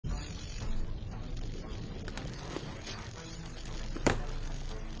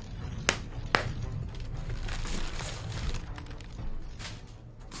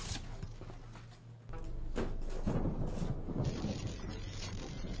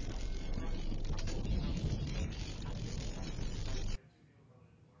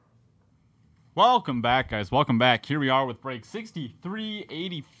Welcome back, guys. Welcome back. Here we are with break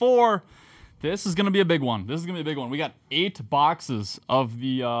 6384. This is going to be a big one. We got 8 boxes of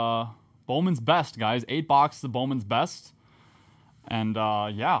the Bowman's Best, guys. 8 boxes of Bowman's Best. And,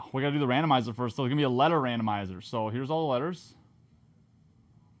 yeah, we got to do the randomizer first. So it's going to be a letter randomizer. So here's all the letters.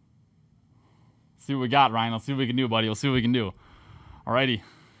 Let's see what we got, Ryan. Let's see what we can do, buddy. Let's see what we can do. Alrighty.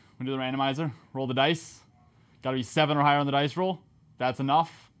 We do the randomizer. Roll the dice. Got to be 7 or higher on the dice roll. That's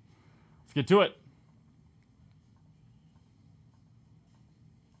enough. Let's get to it.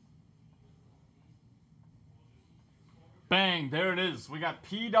 Bang, there it is. We got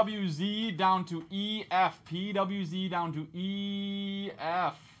PWZ down to EF. PWZ down to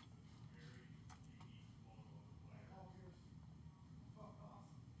EF.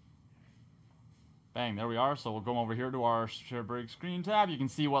 Bang, there we are. So we'll go over here to our share break screen tab. You can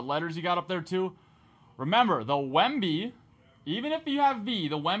see what letters you got up there too. Remember, the Wemby, even if you have V,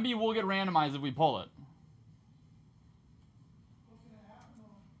 the Wemby will get randomized if we pull it.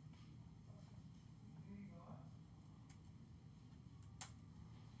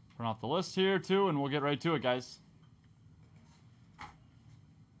 Turn off the list here too, and we'll get right to it, guys.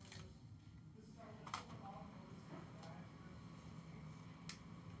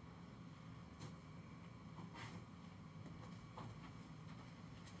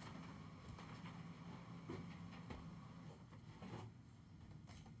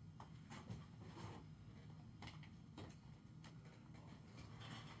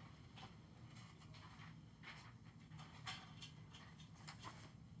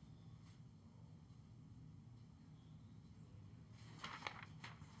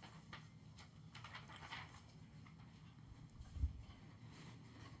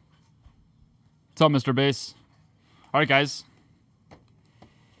 What's up, Mr. Bass? All right, guys.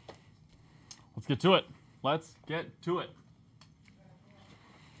 Let's get to it. Let's get to it.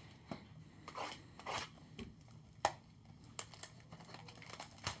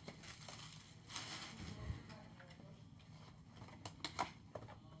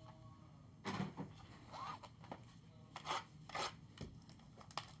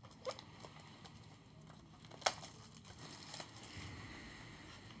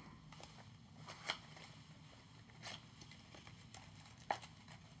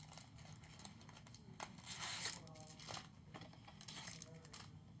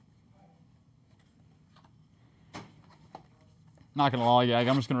 Not gonna lie,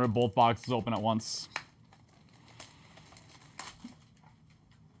 I'm just gonna rip both boxes open at once.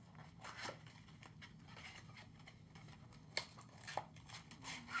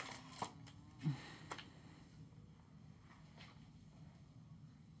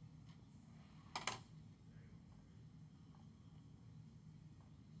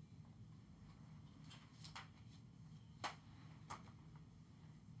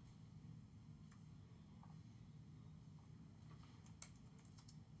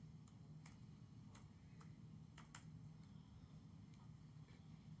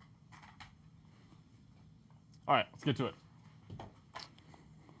 All right, let's get to it.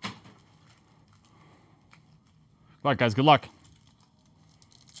 Good luck, guys. Good luck.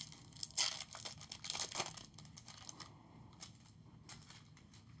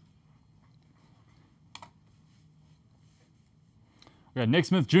 We got Nick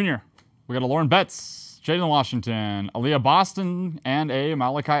Smith Jr. We got a Lauren Betts, Jaden Washington, Aaliyah Boston, and a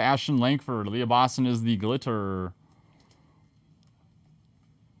Malachi Ashton Langford. Aaliyah Boston is the glitter.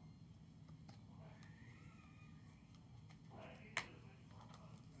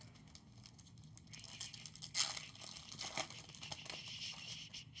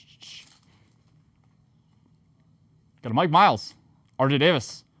 Got a Mike Miles, RJ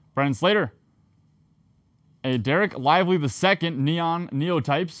Davis, Brandon Slater, a Derek Lively II Neon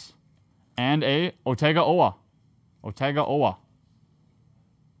Neotypes, and a Otega Owa. Otega Owa.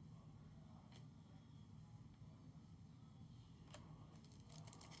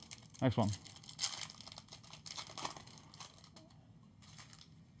 Next one.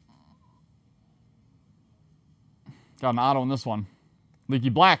 Got an auto in this one. Leaky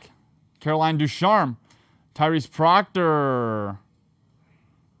Black, Caroline Ducharme, Tyrese Proctor,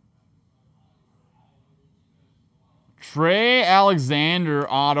 Trey Alexander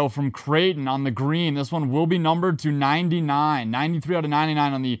auto from Creighton on the green. This one will be numbered to 99. 93 out of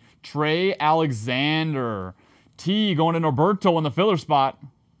 99 on the Trey Alexander. T going to Norberto in the filler spot.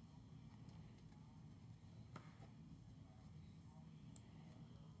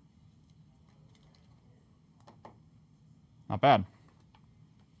 Not bad.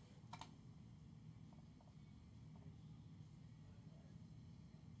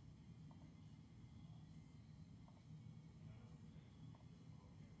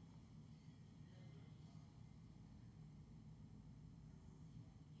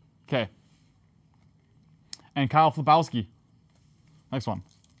 Okay. And Kyle Flipowski. Next one.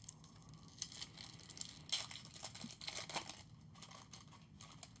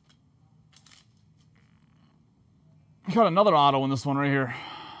 We got another auto in this one right here.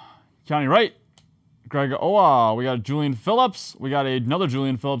 County Wright. Greg Owa. We got Julian Phillips. We got another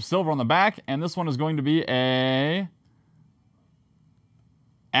Julian Phillips silver on the back. And this one is going to be a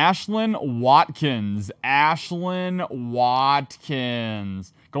Ashlyn Watkins. Ashlyn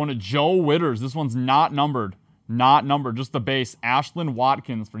Watkins. Going to Joe Witters. This one's not numbered. Not numbered. Just the base. Ashlyn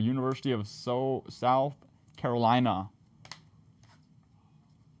Watkins for University of South Carolina.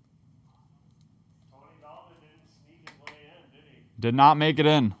 Did not make it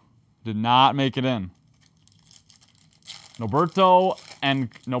in. Did not make it in. Noberto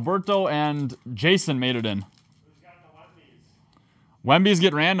and Jason made it in. Who's got the Wembies? Wembies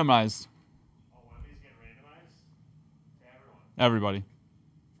get randomized. Oh, Wembies get randomized? To everyone. Everybody.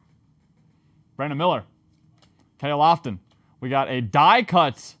 Brandon Miller. Kyle Lofton. We got a die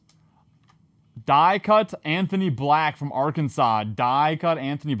cut Anthony Black from Arkansas. Die cut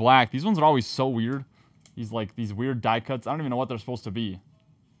Anthony Black. These ones are always so weird. These like these weird die cuts. I don't even know what they're supposed to be.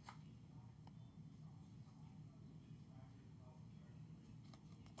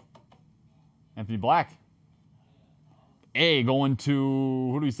 Anthony Black. A going to,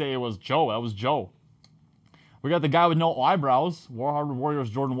 who do we say it was? Joe. That was Joe. We got the guy with no eyebrows. Harvard Warriors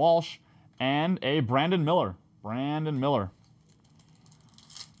Jordan Walsh. And a Brandon Miller. Brandon Miller.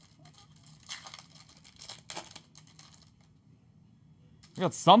 We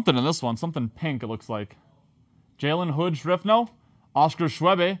got something in this one. Something pink, it looks like. Jalen Hood Shrifno. Oscar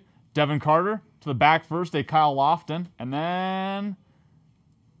Schwebe. Devin Carter. To the back first, a Kyle Lofton. And then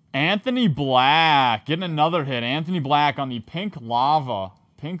Anthony Black. Getting another hit. Anthony Black on the Pink Lava.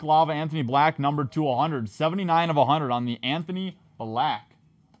 Pink Lava Anthony Black, numbered to 100. 79 of 100 on the Anthony Black.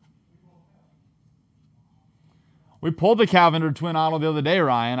 We pulled the Cavender twin auto the other day,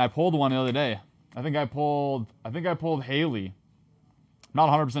 Ryan. I pulled one the other day. I think I pulled Haley. Not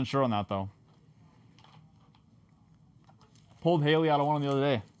 100% sure on that, though. Pulled Haley out of one the other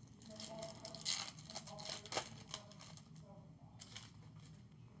day.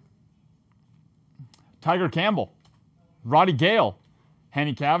 Tiger Campbell. Roddy Gale.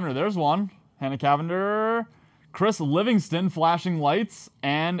 Hanny Cavender. There's one. Hanny Cavender. Chris Livingston, Flashing Lights.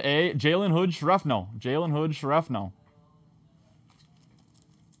 And a Jalen Hood Shrefno. Jalen Hood Shrefno.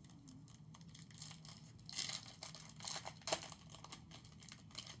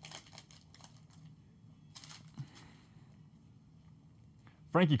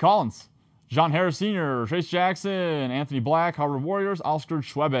 Frankie Collins. John Harris Sr., Trace Jackson, Anthony Black, Harvard Warriors, Oscar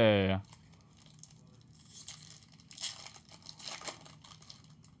Schwebe.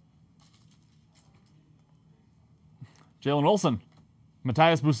 Jalen Wilson,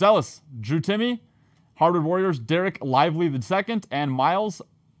 Matthias Bucelis, Drew Timmy, Harvard Warriors, Derek Lively II, and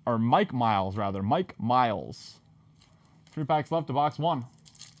Mike Miles. 3 packs left to box 1.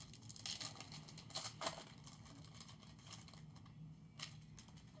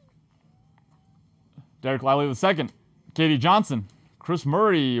 Derek Lively II, Katie Johnson, Chris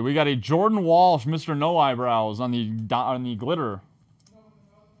Murray. We got a Jordan Walsh, Mr. No Eyebrows on the glitter.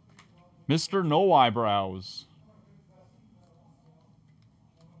 Mr. No Eyebrows.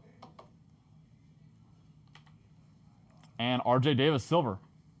 And RJ Davis silver.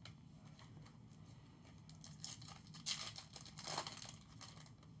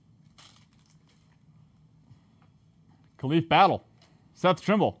 Khalif Battle, Seth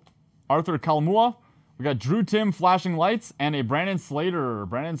Trimble, Arthur Kalmua. We got Drew Tim Flashing Lights and a Brandon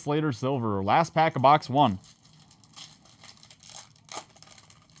Slater silver. Last pack of box 1.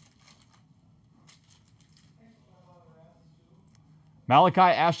 Malachi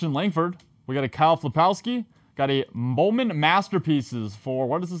Ashton Langford. We got a Kyle Flipowski. Got a Bowman Masterpieces for,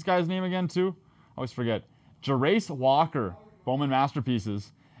 what is this guy's name again too? I always forget. Jerace Walker, Bowman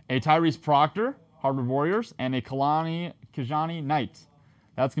Masterpieces. A Tyrese Proctor, Harvard Warriors, and a Kajani Knight.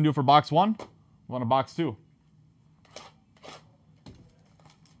 That's going to do it for box 1. We're on to box 2.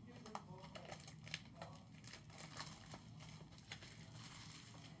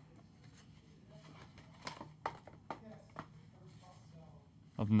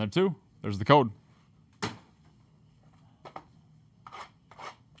 Nothing there too. There's the code.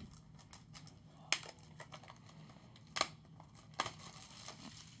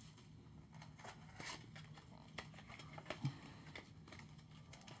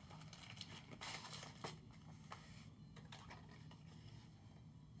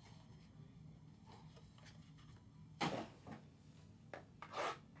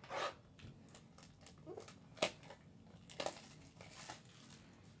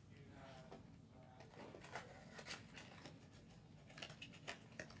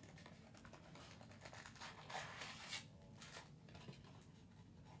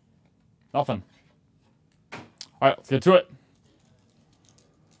 Nothing. All right, let's get to it.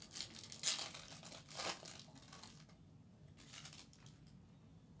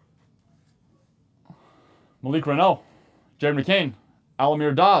 Malik Renault, Jared McCain,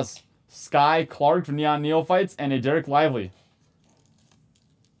 Alamir Dawes, Sky Clark for Neon Neophytes, and a Derek Lively.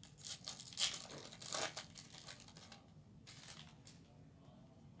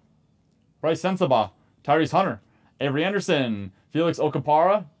 Bryce Sensabaugh, Tyrese Hunter, Avery Anderson, Felix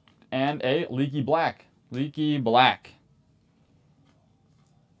Okapara, and a Leaky Black. Leaky Black.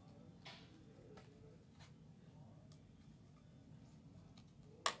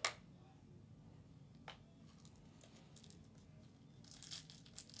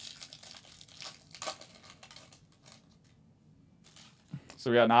 So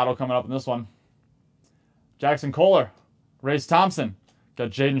we got an auto coming up in this one. Jackson Kohler, Race Thompson, got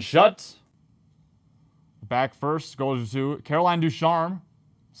Jaden Shutt. Back first goes to Caroline Ducharme,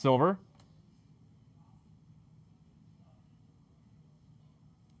 silver.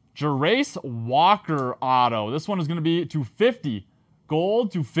 Jerace Walker auto. This one is going to be to 50.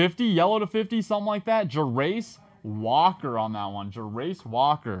 Gold to 50, yellow to 50, something like that. Jerace Walker on that one. Jerace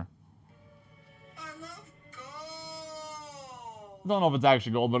Walker. I love gold. Don't know if it's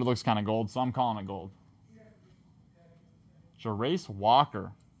actually gold, but it looks kind of gold, so I'm calling it gold. Jerace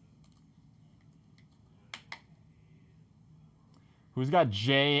Walker. Who's got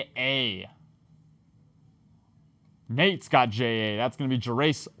J.A.? Nate's got J.A. That's going to be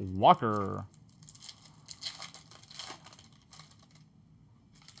Jerace Walker.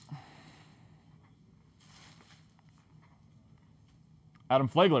 Adam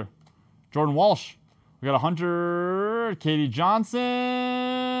Flagler. Jordan Walsh. We got a Hunter. Katie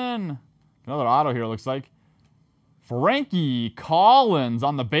Johnson. Another auto here, looks like. Frankie Collins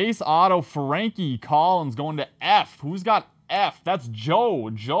on the base auto. Frankie Collins going to F. Who's got F? That's Joe.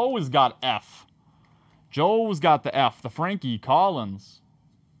 Joe has got F. Joe's got the F. The Frankie Collins.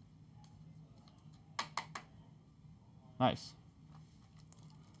 Nice.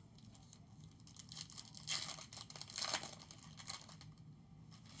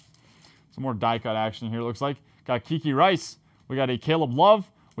 Some more die cut action here, looks like. Got Kiki Rice. We got a Caleb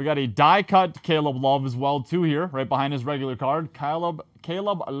Love. We got a die cut Caleb Love as well, too, here, right behind his regular card. Caleb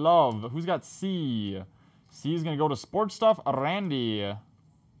Love. Who's got C? C is going to go to Sports Stuff. Randy.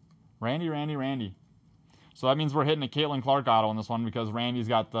 Randy. So that means we're hitting a Caitlin Clark auto on this one because Randy's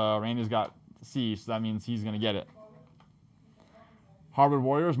got C, so that means he's going to get it. Harvard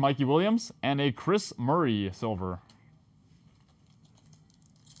Warriors, Mikey Williams, and a Chris Murray silver.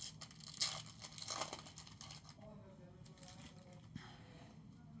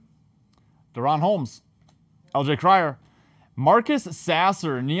 Deron Holmes, LJ Cryer, Marcus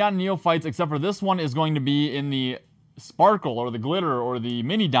Sasser, Neon Neophytes, except for this one is going to be in the sparkle or the glitter or the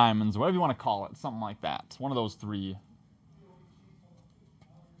mini diamonds, whatever you want to call it, something like that. One of those three.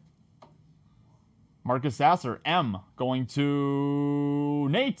 Marcus Sasser, M, going to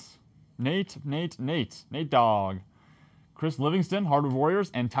Nate. Nate Dogg. Chris Livingston, Harvard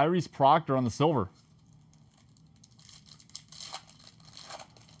Warriors, and Tyrese Proctor on the silver.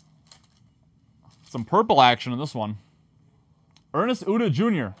 Some purple action in this one. Ernest Uda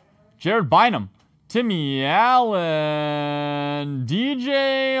Jr., Jared Bynum, Timmy Allen,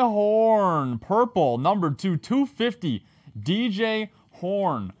 DJ Horn, purple, number 2, 250, DJ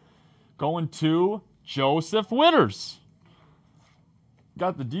Horn. Going to Joseph Witters.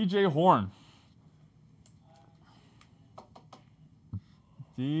 Got the DJ Horn.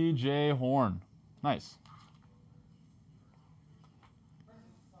 DJ Horn. Nice.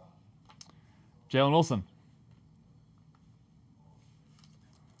 Jalen Wilson.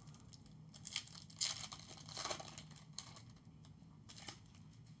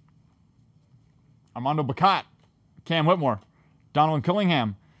 Armando Bacot. Cam Whitmore. Donovan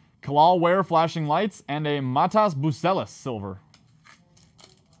Killingham. Kalal Ware Flashing Lights. And a Matas Bucelis silver.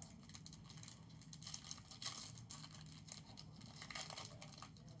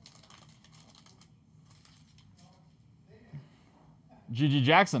 Gigi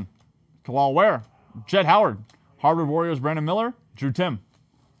Jackson. Kalal Ware. Jet Howard. Harvard Warriors Brandon Miller. Drew Tim.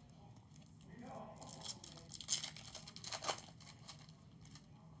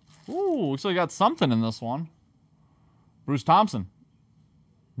 Ooh, looks like I got something in this one. Bruce Thompson.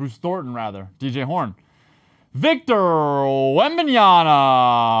 Bruce Thornton, rather. DJ Horn. Victor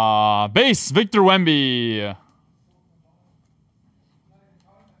Wembanyama. Base, Victor Wemby.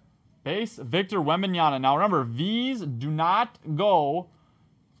 Base, Victor Wembanyama. Now remember, these do not go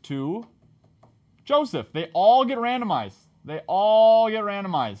to Joseph. They all get randomized.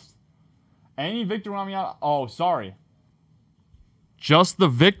 Any Victor Wembanyama. Oh, sorry. Just the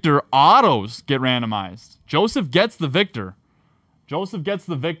Victor autos get randomized. Joseph gets the Victor. Joseph gets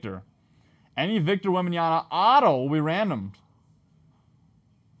the Victor. Any Victor Wembanyama auto will be randomed.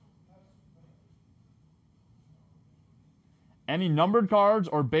 Any numbered cards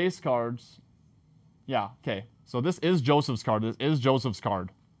or base cards. Yeah, okay. So this is Joseph's card. This is Joseph's card.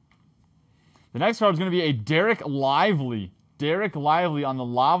 The next card is going to be a Derek Lively. Derek Lively on the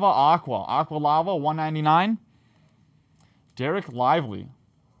Lava Aqua. Aqua Lava, 199. Derek Lively.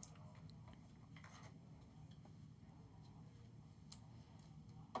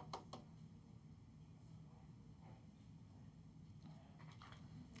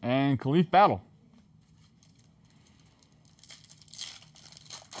 And Khalif Battle.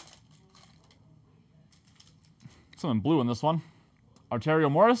 Something blue in this one.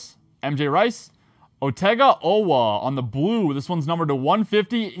 Arterio Morris, MJ Rice, Otega Owa on the blue. This one's numbered to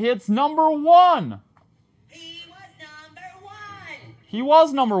 150. Hits number 1. He was number 1. He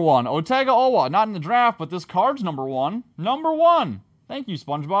was number 1. Otega Owa. Not in the draft, but this card's number 1. Number 1. Thank you,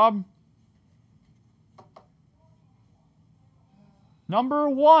 SpongeBob. Number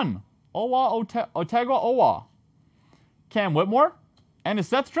 1. Otega Owa. Cam Whitmore. And it's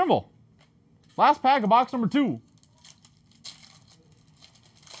Seth Trimble. Last pack of box number 2.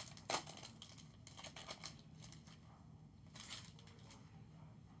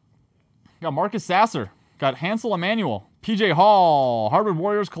 Got Marcus Sasser. Got Hansel Emmanuel. PJ Hall. Harvard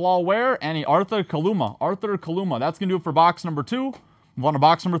Warriors, Kalal Ware. And Arthur Kaluma. Arthur Kaluma. That's going to do it for box number 2. Move on to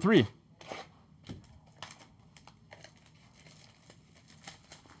box number 3.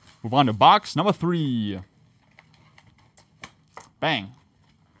 Move on to box number 3. Bang.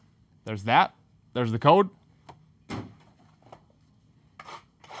 There's that. There's the code.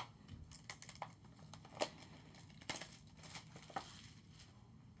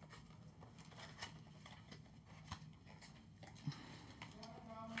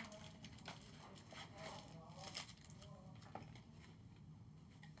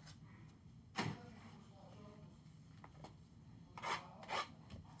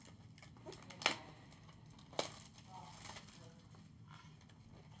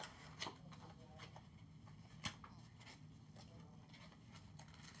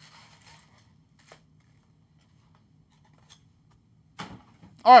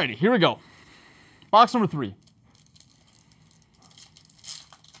 Alrighty, here we go. Box number 3.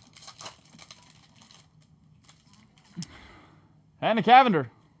 Hannah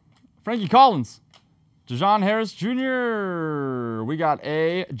Cavender. Frankie Collins. Dejon Harris Jr. We got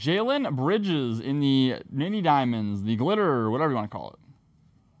a Jalen Bridges in the mini diamonds, the glitter, whatever you want to call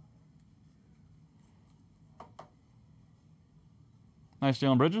it. Nice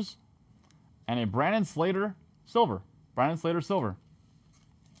Jalen Bridges. And a Brandon Slater silver. Brandon Slater silver.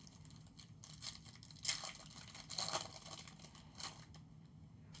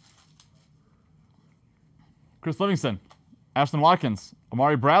 Chris Livingston, Ashton Watkins,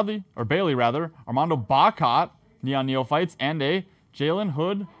 Amari Bradley, or Bailey rather, Armando Bacot, Neon Neophytes, and a Jalen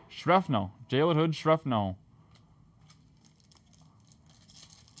Hood Shrefno. Jalen Hood Shrefno.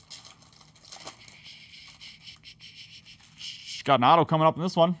 Got an auto coming up in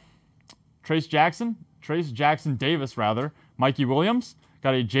this one. Trace Jackson Davis rather. Mikey Williams.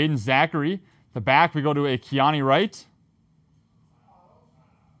 Got a Jaden Zachary. The back we go to a Keani Wright.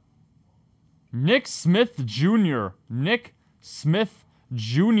 Nick Smith Jr. Nick Smith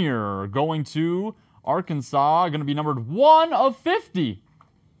Jr. going to Arkansas. Going to be numbered 1 of 50.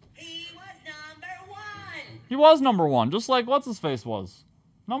 He was number 1. He was number 1, just like what's-his-face was.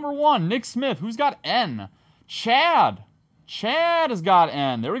 Number 1, Nick Smith. Who's got N? Chad. Chad has got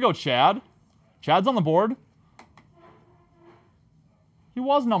N. There we go, Chad. Chad's on the board. He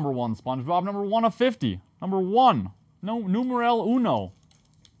was number 1, SpongeBob. Number 1 of 50. Number 1. No, numeral uno.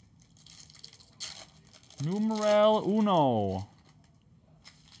 Numeral uno.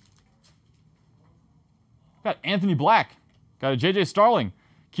 Got Anthony Black. Got a JJ Starling.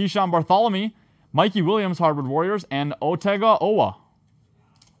 Keyshawn Bartholomew. Mikey Williams, Harvard Warriors. And Otega Owa.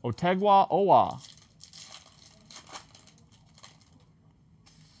 Otegwa Owa.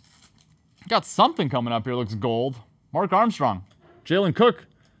 Got something coming up here. Looks gold. Mark Armstrong. Jalen Cook.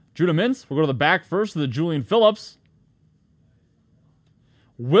 Judah Mintz. We'll go to the back first to the Julian Phillips.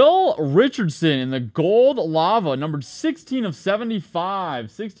 Will Richardson in the gold lava, numbered 16 of 75.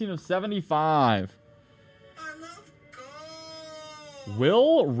 16 of 75. I love gold.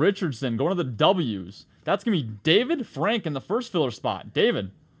 Will Richardson going to the W's. That's going to be David Frank in the first filler spot. David.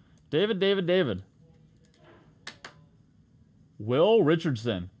 Will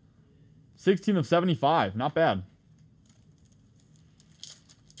Richardson. 16 of 75. Not bad.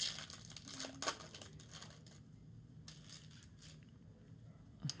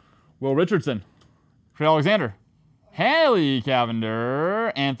 Will Richardson. Trey Alexander. Haley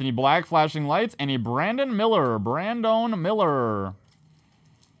Cavender. Anthony Black, flashing lights. And a Brandon Miller. Brandon Miller.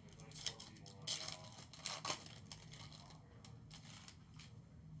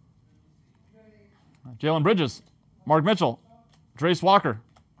 Jalen Bridges. Mark Mitchell. Trace Walker.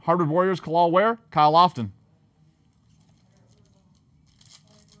 Harvard Warriors, Kalal Ware. Kyle Lofton.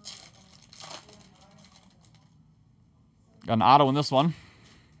 Got an auto in this one.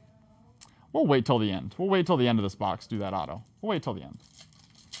 We'll wait till the end. We'll wait till the end of this box. Do that auto. We'll wait till the end.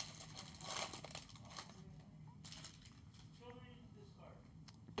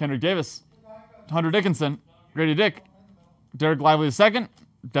 Kendrick Davis. Hunter Dickinson. Grady Dick. Derek Lively II.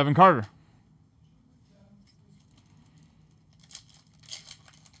 Devin Carter.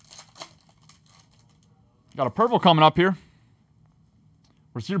 Got a purple coming up here.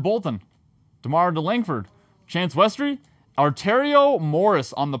 Rasir Bolton. DeMar DeLangford. Chance Westry. Arterio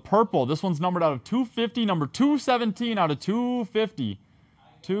Morris on the purple. This one's numbered out of 250. Number 217 out of 250.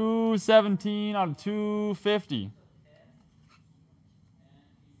 217 out of 250.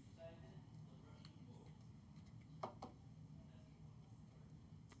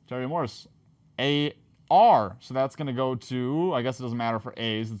 Arterio Morris. AR. So that's going to go to, I guess it doesn't matter for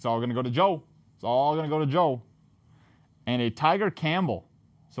A's. It's all going to go to Joe. It's all going to go to Joe. And a Tiger Campbell.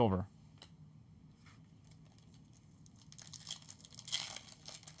 Silver.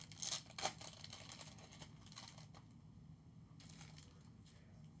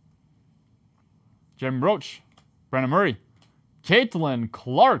 Jeremy Roach, Brandon Murray, Caitlin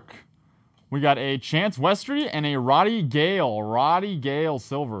Clark. We got a Chance Westry and a Roddy Gale. Roddy Gale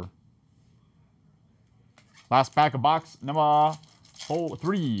silver. Last pack of box number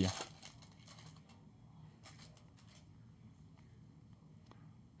 3.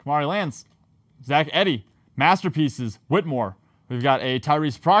 Kamari Lance, Zach Eddy, Masterpieces, Whitmore. We've got a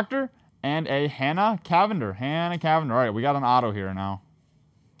Tyrese Proctor and a Hannah Cavender. Hannah Cavender. All right, we got an auto here now.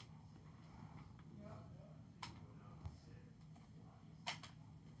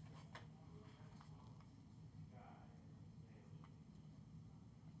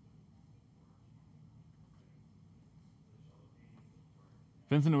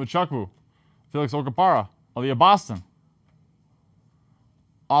 Vincent Nwachukwu, Felix Okapara, Aaliyah Boston,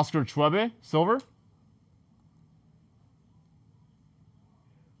 Oscar Chwebe, silver.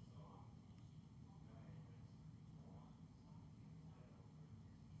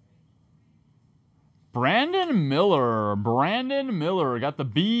 Brandon Miller. Brandon Miller got the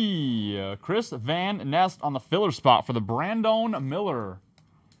B. Chris Van Nest on the filler spot for the Brandon Miller.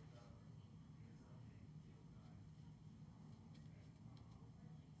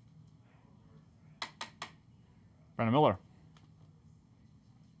 Brandon Miller.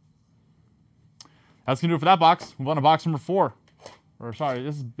 That's going to do it for that box. Move on to box number 4. Or, sorry,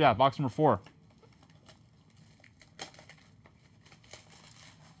 this is, yeah, box number 4.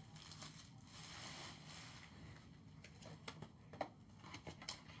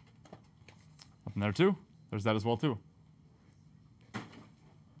 Up in there, too. There's that as well, too.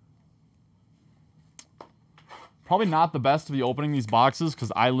 Probably not the best to be opening these boxes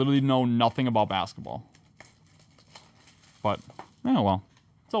because I literally know nothing about basketball. But, oh well.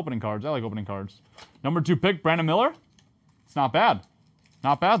 It's opening cards. I like opening cards. Number 2 pick, Brandon Miller. It's not bad.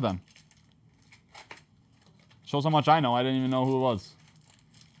 Not bad, then. Shows how much I know. I didn't even know who it was.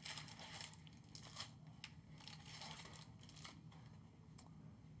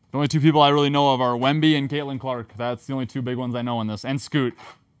 The only 2 people I really know of are Wemby and Caitlin Clark. That's the only 2 big ones I know in this. And Scoot.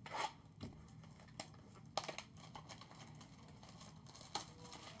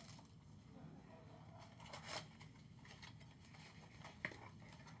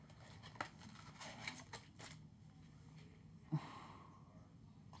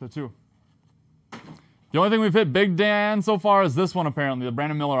 So 2. The only thing we've hit Big Dan so far is this one, apparently, the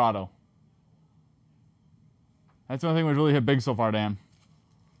Brandon Miller auto. That's the only thing we've really hit big so far, Dan.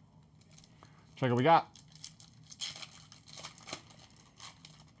 Check what we got.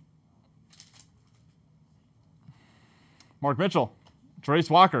 Mark Mitchell, Trace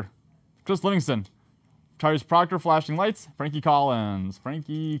Walker, Chris Livingston, Tyrese Proctor, flashing lights, Frankie Collins.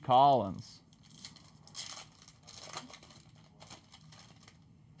 Frankie Collins.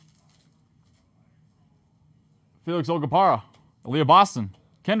 Felix Okapara, Aaliyah Boston,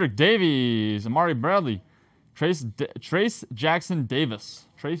 Kendrick Davies, Amari Bradley, Trace Jackson Davis.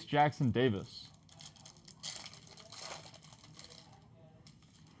 Trace Jackson Davis.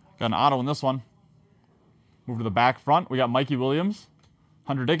 Got an auto in this one. Move to the back front. We got Mikey Williams,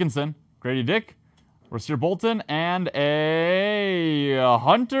 Hunter Dickinson, Grady Dick, Rasir Bolton, and a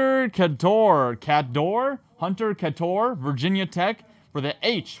Hunter Cador. Hunter Cador, Virginia Tech. For the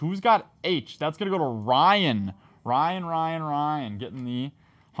H, who's got H? That's going to go to Ryan. Ryan. Getting the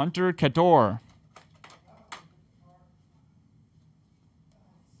Hunter Couture.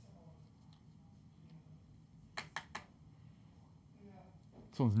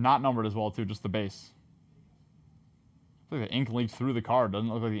 This one's not numbered as well, too, just the base. Looks like the ink leaked through the card. Doesn't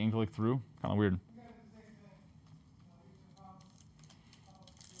it look like the ink leaked through? Kind of weird.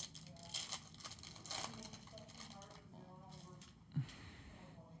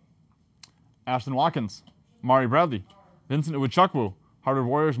 Ashton Watkins, Mari Bradley, Vincent Iwuchukwu, Harvard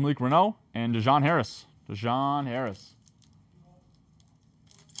Warriors Malik Renault, and Dejon Harris. Dejon Harris.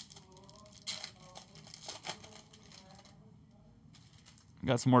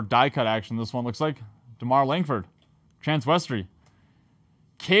 Got some more die cut action. This one looks like DeMar Langford, Chance Westry,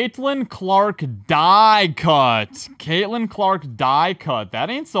 Caitlin Clark die cut. Caitlin Clark die cut. That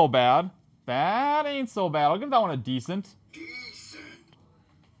ain't so bad. That ain't so bad. I'll give that one a decent.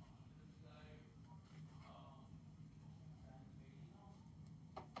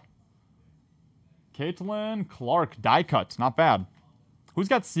 Caitlin Clark die cut. Not bad. Who's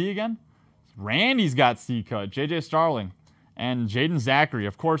got C again? Randy's got C cut. JJ Starling. And Jaden Zachary.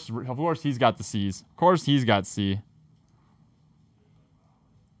 Of course he's got the C's. Of course he's got C.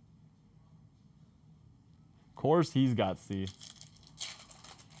 Of course he's got C.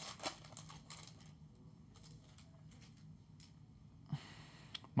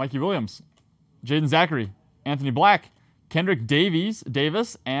 Mikey Williams. Jaden Zachary. Anthony Black. Kendrick Davis.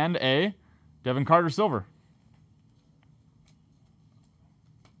 And a Devin Carter Silver.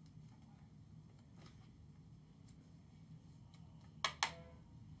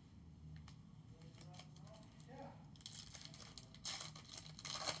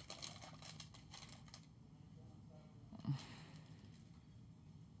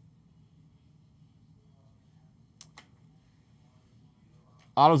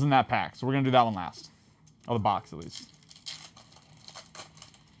 Autos in that pack, so we're going to do that one last. Of the box, at least.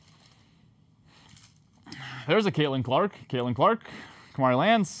 There's a Caitlin Clark. Kamari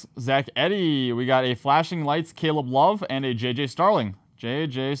Lance. Zach Eddy. We got a Flashing Lights Caleb Love and a JJ Starling.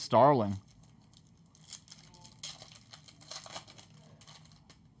 JJ Starling.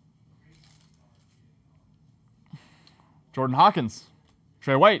 Jordan Hawkins.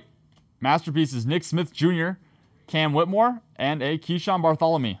 Trey White. Masterpieces Nick Smith Jr., Cam Whitmore, and a Keyshawn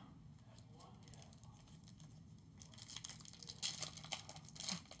Bartholomew.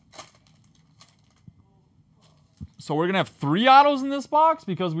 So we're going to have 3 autos in this box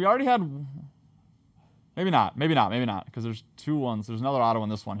because we already had... Maybe not, because there's 2 ones. There's another auto in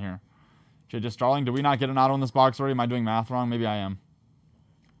this one here. JJ Starling, did we not get an auto in this box already? Am I doing math wrong? Maybe I am.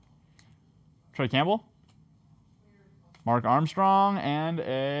 Trey Campbell. Mark Armstrong, and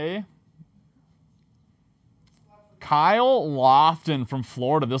a... Kyle Lofton from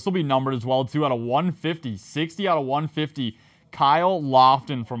Florida. This will be numbered as well, too, out of 150. 60 out of 150. Kyle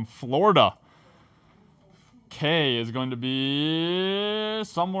Lofton from Florida. K is going to be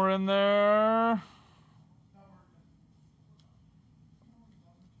somewhere in there.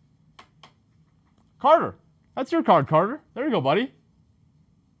 Carter. That's your card, Carter. There you go, buddy.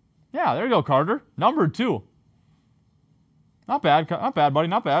 Yeah, there you go, Carter. Numbered, too. Not bad, buddy.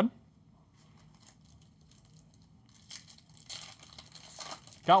 Not bad.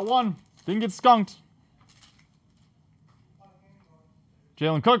 Got one. Didn't get skunked.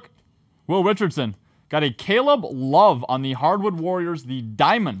 Jalen Cook. Will Richardson. Got a Caleb Love on the Hardwood Warriors, the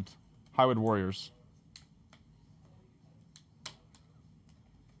Diamond Highwood Warriors.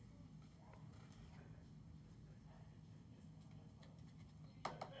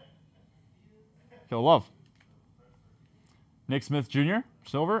 Caleb Love. Nick Smith Jr.,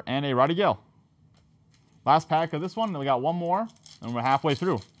 silver, and a Roddy Gale. Last pack of this one. Then we got one more, and we're halfway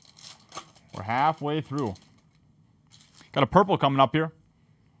through. We're halfway through. Got a purple coming up here.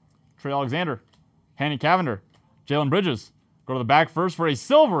 Trey Alexander, Hannah Cavender, Jalen Bridges. Go to the back first for a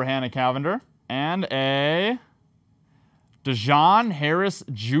silver Hannah Cavender and a Dejon Harris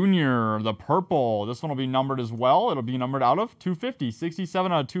Jr., the purple. This one will be numbered as well. It'll be numbered out of 250.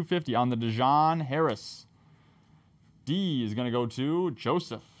 67 out of 250 on the Dejon Harris. D is going to go to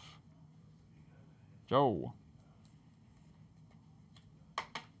Joseph. Joe.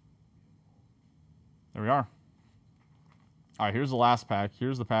 There we are. All right, here's the last pack.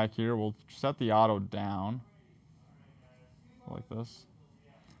 Here's the pack here. We'll set the auto down like this.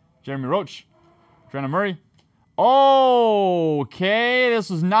 Jeremy Roach. Drenna Murray. Okay, this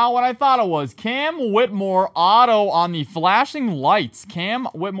was not what I thought it was. Cam Whitmore auto on the flashing lights. Cam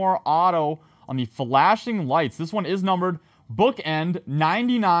Whitmore auto on the flashing lights. This one is numbered bookend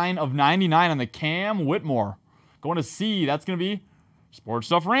 99 of 99 on the Cam Whitmore. Going to C, that's going to be Sports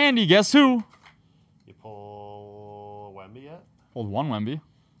Stuff Randy, guess who? You pull Wemby yet? Hold one Wemby.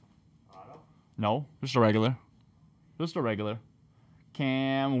 Auto? No, just a regular. Just a regular.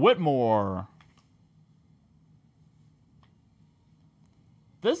 Cam Whitmore.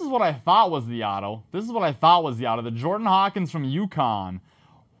 This is what I thought was the auto. The Jordan Hawkins from UConn.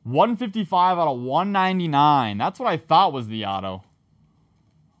 155 out of 199. That's what I thought was the auto.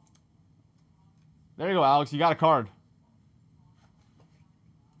 There you go, Alex. You got a card.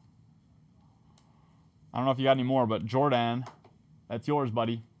 I don't know if you got any more, but Jordan, that's yours,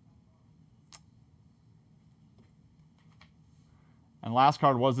 buddy. And last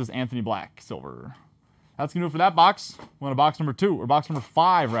card was this Anthony Black, silver. That's going to do it for that box. We're on to box number 2, or box number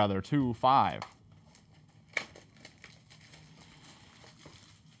 5, rather. 2, 5.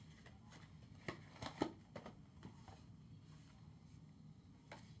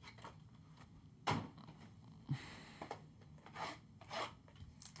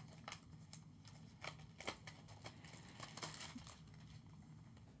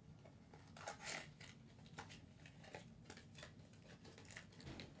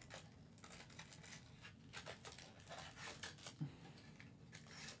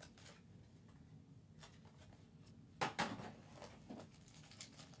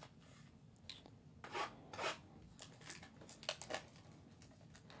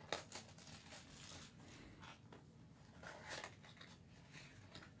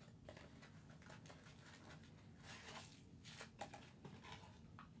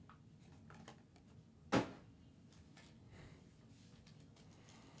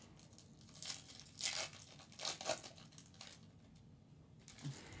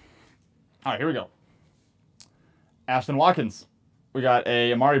 All right, here we go. Ashton Watkins. We got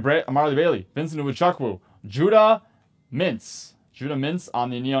a Marley Bailey, Vincent Uwachukwu, Judah Mintz. Judah Mintz on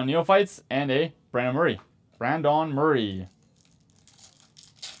the Neophytes, and a Brandon Murray. Brandon Murray.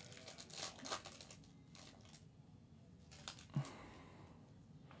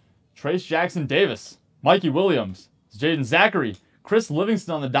 Trace Jackson Davis, Mikey Williams, Jaden Zachary, Chris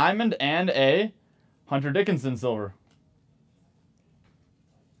Livingston on the diamond, and a Hunter Dickinson silver.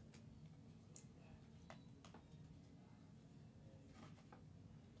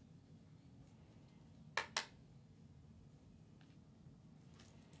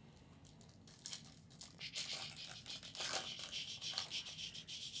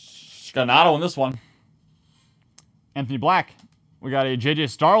 Got an auto in this one. Anthony Black. We got a J.J.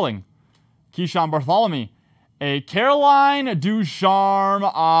 Starling. Keyshawn Bartholomew. A Caroline Ducharme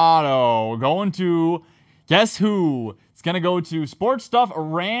auto. Going to, guess who? It's going to go to Sports Stuff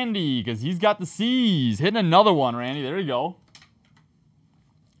Randy, because he's got the C's. Hitting another one, Randy. There you go.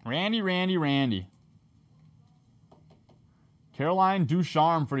 Randy. Caroline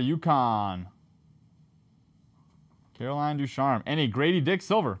Ducharme for the UConn. Caroline Ducharme. And a Grady Dick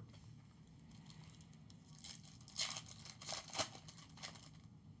silver.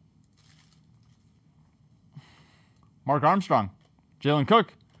 Mark Armstrong, Jalen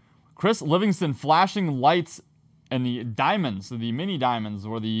Cook, Chris Livingston, flashing lights, and the diamonds, the mini diamonds,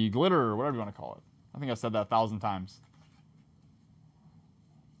 or the glitter, or whatever you want to call it. I think I said that 1,000 times.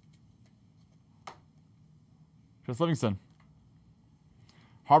 Chris Livingston.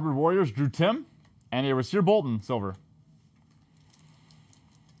 Harvard Warriors, Drew Tim, and a Rasir Bolton, silver.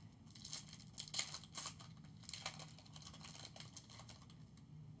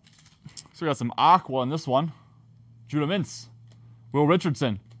 So we got some aqua in this one. Judah Mintz, Will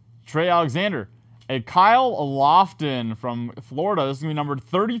Richardson, Trey Alexander, a Kyle Lofton from Florida. This is going to be numbered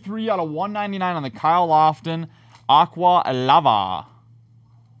 33 out of 199 on the Kyle Lofton Aqua Lava.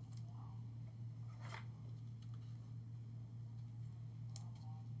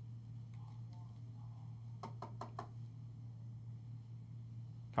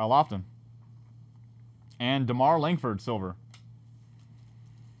 Kyle Lofton. And DeMar Langford, silver.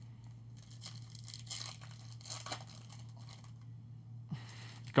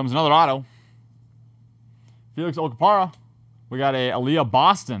 Here comes another auto. Felix Okapara. We got a Aaliyah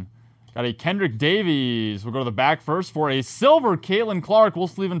Boston. Got a Kendrick Davies. We'll go to the back first for a silver Caitlin Clark. We'll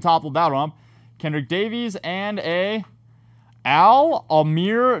sleeve and topple that one up. Kendrick Davies and a Al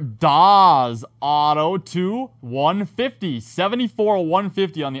Amir Daz auto to 150. 74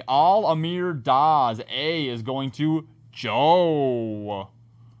 150 on the Al Amir Daz. A is going to Joe.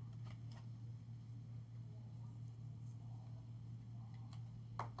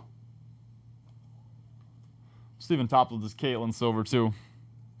 Stephen Topple this Caitlin silver too.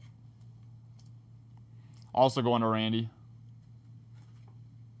 Also going to Randy.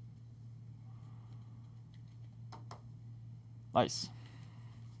 Nice.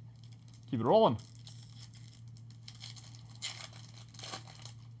 Keep it rolling.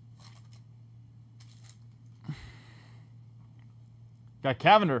 Got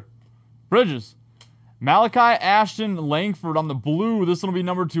Cavender. Bridges. Malachi Ashton Langford on the blue. This one will be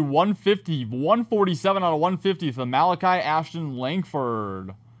number 2, 150. 147 out of 150 for Malachi Ashton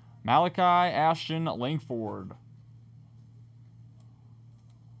Langford. Malachi Ashton Langford.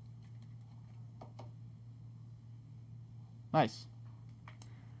 Nice.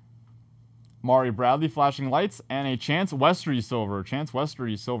 Maury Bradley, flashing lights, and a Chance Westry silver. Chance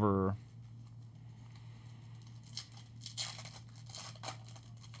Westry silver.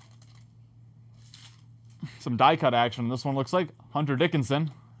 Some die cut action. This one looks like Hunter Dickinson.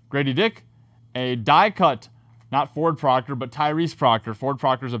 Grady Dick. A die cut. Not Ford Proctor, but Tyrese Proctor. Ford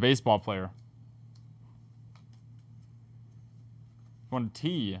Proctor's a baseball player. Going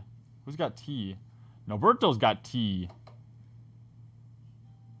T. Who's got T? Noberto's got T.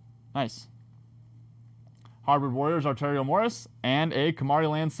 Nice. Harvard Warriors, Arterio Morris, and a Kamari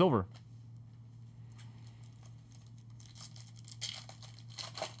Land silver.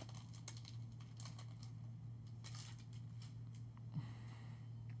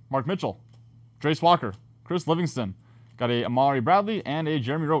 Mark Mitchell, Trace Walker, Chris Livingston. Got a Amari Bradley and a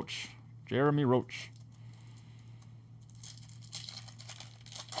Jeremy Roach. Jeremy Roach.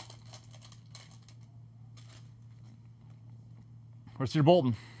 Rasir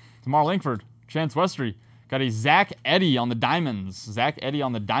Bolton, Tamar Langford, Chance Westry. Got a Zach Edey on the Diamonds. Zach Edey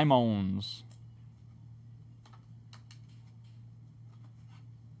on the Diamonds.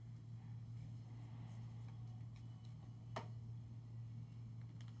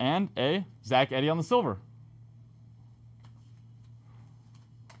 And a Zach Edey on the silver.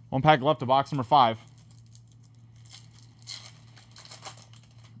 One pack left to box number 5.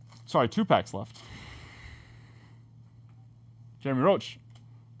 Sorry, 2 packs left. Jeremy Roach,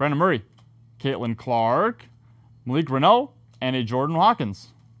 Brandon Murray, Caitlin Clark, Malik Renault, and a Jordan Hawkins.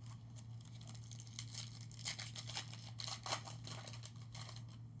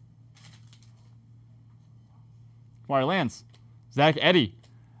 Kamari Lance, Zach Edey,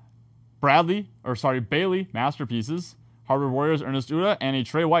 Bailey, Masterpieces, Harvard Warriors, Ernest Uda, and a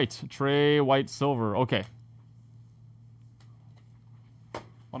Trey White silver. Okay.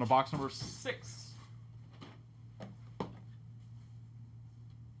 On to box number 6.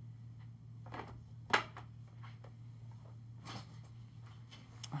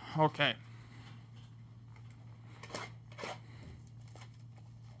 Okay.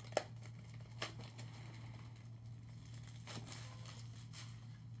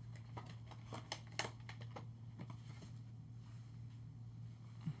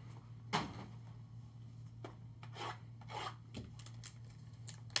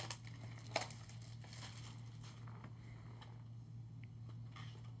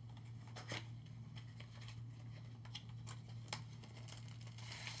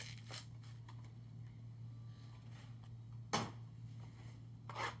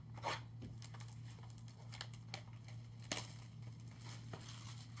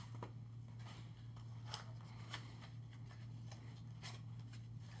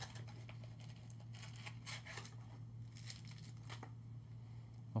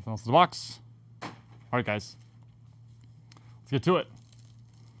 Nothing else in the box. All right, guys. Let's get to it.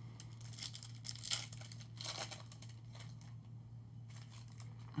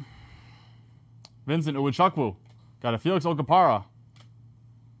 Vincent Uwachukwu. Got a Felix Okapara.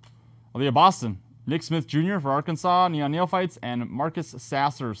 Aaliyah Boston. Nick Smith Jr. for Arkansas. Neon Neophytes. And Marcus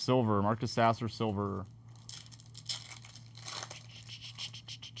Sasser silver. Marcus Sasser silver.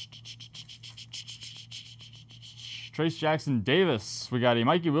 Trace Jackson Davis. We got a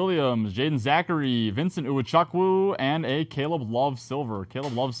Mikey Williams, Jaden Zachary, Vincent Uwachukwu, and a Caleb Love silver.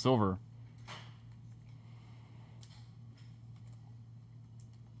 Caleb Love silver.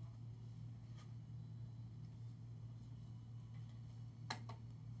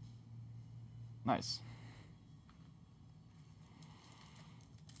 Nice.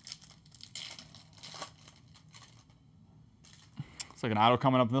 Looks like an auto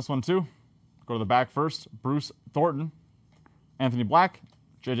coming up in this one too. Go to the back first. Bruce Thornton, Anthony Black,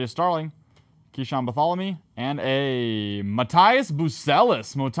 JJ Starling, Keyshawn Bartholomew, and a Matthias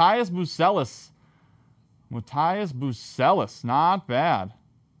Bucelis. Matthias Bucelis. Not bad.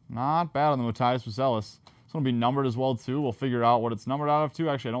 Not bad on the Matthias Bucelis. This one will be numbered as well too. We'll figure out what it's numbered out of too.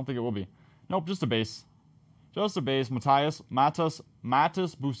 Actually, I don't think it will be. Nope, just a base. Just a base. Matthias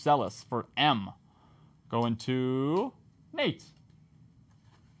Bucelis for M. Going to Nate.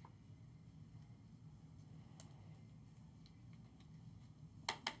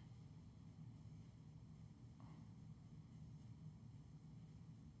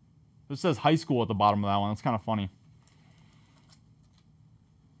 It says high school at the bottom of that one. That's kind of funny.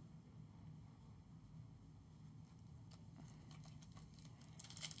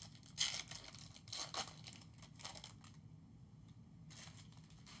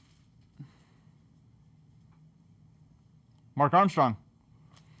 Mark Armstrong.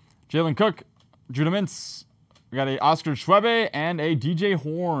 Jalen Cook. Judah Mintz. We got a Oscar Schwebe and a DJ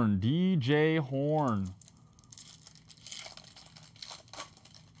Horn. DJ Horn.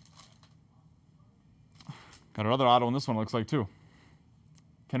 Got another auto in this one, looks like, too.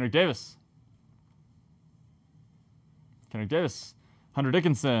 Kendrick Davis. Kendrick Davis. Hunter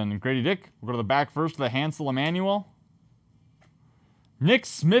Dickinson. Grady Dick. We'll go to the back first with the Hansel Emmanuel. Nick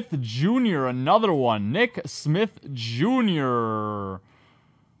Smith Jr. Another one. Nick Smith Jr.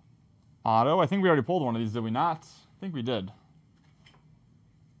 Auto. I think we already pulled one of these, did we not? I think we did.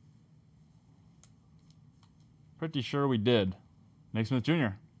 Pretty sure we did. Nick Smith Jr.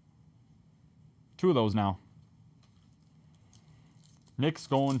 2 of those now. Nick's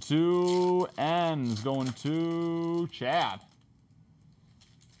going to N's going to Chad.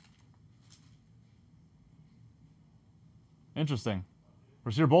 Interesting.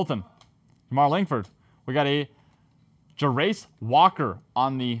 Rasheer Bolton. Jamar Langford. We got a Jarace Walker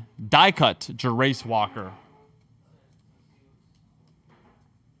on the die cut. Jarace Walker.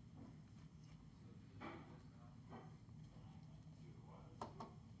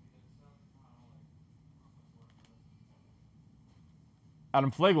 Adam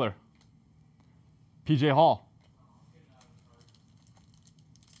Flagler. PJ Hall.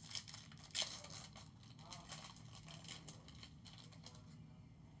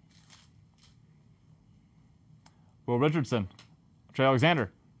 Will Richardson. Trey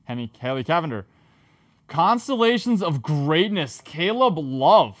Alexander. Haley Cavender. Constellations of Greatness. Caleb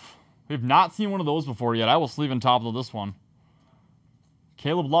Love. We've not seen one of those before yet. I will sleeve and top of this one.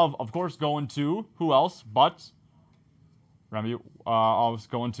 Caleb Love, of course, going to who else but Remy. I was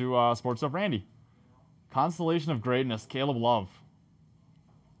going to Sports Stuff Randy. Constellation of Greatness. Caleb Love.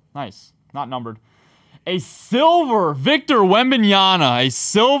 Nice. Not numbered. A silver Victor Wembanyama. A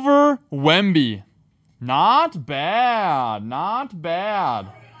silver Wemby. Not bad. Not bad.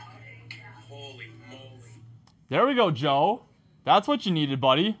 Holy moly. There we go, Joe. That's what you needed,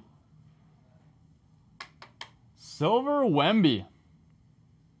 buddy. Silver Wemby.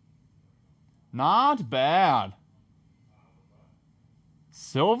 Not bad.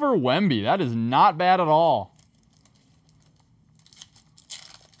 Silver Wemby. That is not bad at all.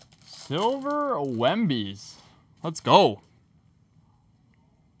 Silver Wembies. Let's go.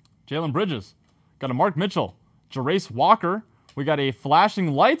 Jalen Bridges. Got a Mark Mitchell. Jarace Walker. We got a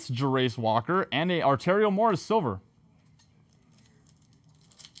Flashing Lights Jarace Walker and a Arterio Morris silver.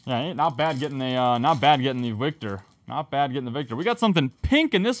 Yeah, ain't not bad getting the Victor. Not bad getting the Victor. We got something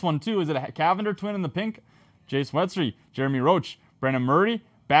pink in this one too. Is it a Cavender twin in the pink? Jace Wetzery, Jeremy Roach, Brandon Murray,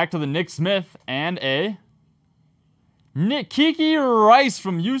 back to the Nick Smith, and a Kiki Rice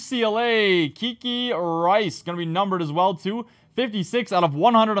from UCLA. Kiki Rice. Going to be numbered as well, too. 56 out of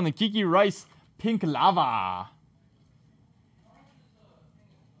 100 on the Kiki Rice Pink Lava.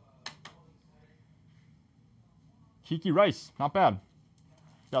 Kiki Rice. Not bad.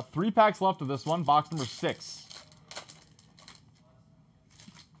 Got 3 packs left of this one. Box number 6.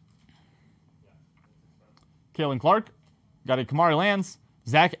 Kalen Clark. Got a Kamari Lands.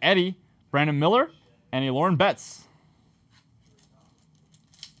 Zach Edey. Brandon Miller. And a Lauren Betts.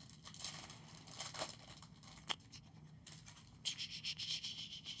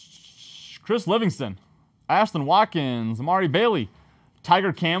 Chris Livingston, Ashton Watkins, Amari Bailey,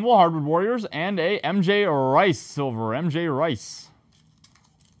 Tiger Campbell, Hardwood Warriors, and a MJ Rice silver. MJ Rice.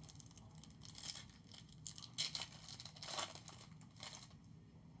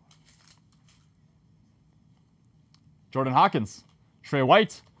 Jordan Hawkins, Trey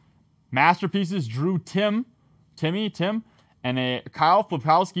White, Masterpieces, Drew Tim, and a Kyle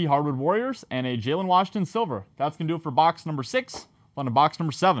Flipowski, Hardwood Warriors, and a Jalen Washington silver. That's going to do it for box number 6. On to box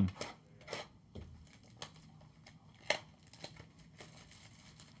number 7.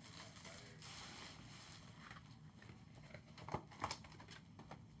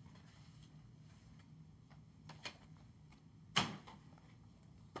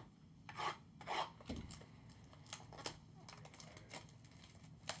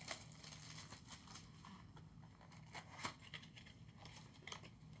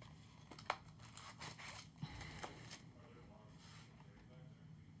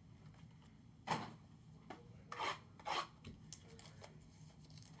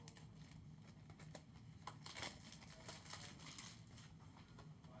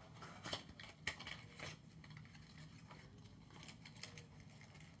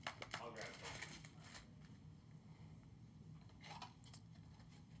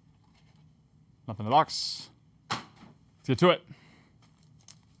 Nothing in the box. Let's get to it.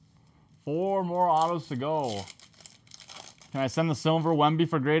 4 more autos to go. Can I send the silver Wemby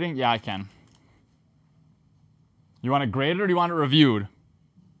for grading? Yeah, I can. You want it graded or do you want it reviewed?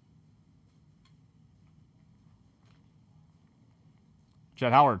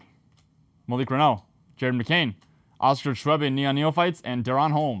 Chet Howard, Malik Renault, Jared McCain, Oscar Schwebe, Neon Neophytes, and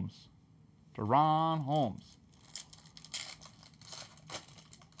Deron Holmes. Deron Holmes.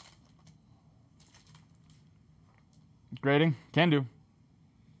 Grading? Can do.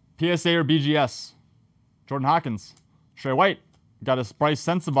 PSA or BGS? Jordan Hawkins. Trey White. Got a Bryce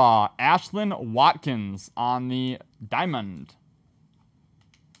Sensabaugh. Ashlyn Watkins on the diamond.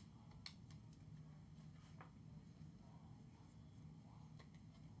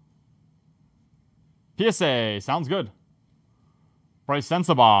 PSA. Sounds good. Bryce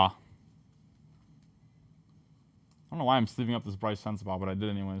Sensabaugh. I don't know why I'm sleeving up this Bryce Sensabaugh, but I did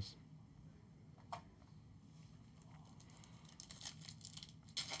anyways.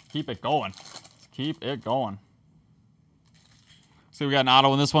 Keep it going. Keep it going. See, we got an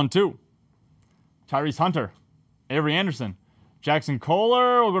auto in this one, too. Tyrese Hunter. Avery Anderson. Jackson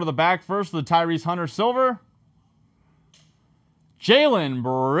Kohler. We'll go to the back first for the Tyrese Hunter silver. Jalen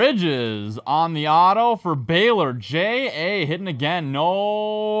Bridges on the auto for Baylor. J.A. hitting again.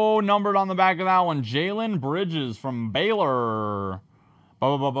 No numbered on the back of that one. Jalen Bridges from Baylor.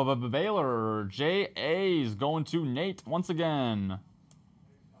 Baylor. J.A.'s going to Nate once again.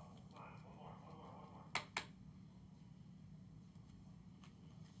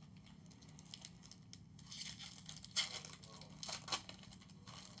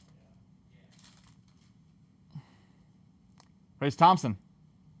 Race Thompson.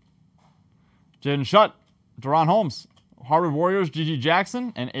 Jaden Shutt. Deron Holmes. Harvard Warriors, Gigi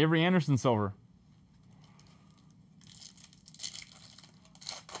Jackson, and Avery Anderson silver.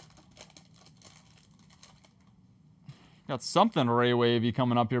 Got something Ray Wavy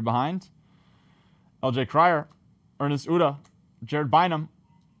coming up here behind. LJ Cryer. Ernest Uda. Jared Bynum.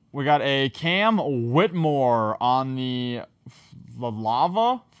 We got a Cam Whitmore on the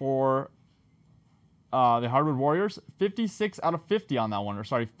lava for the Harvard Warriors. 56 out of 50 on that one. Or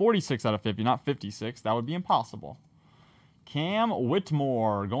sorry, 46 out of 50, not 56. That would be impossible. Cam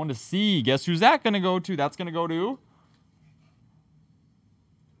Whitmore going to C. Guess who's that going to go to? That's going to go to...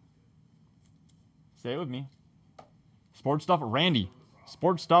 Say it with me. Sports Stuff Randy.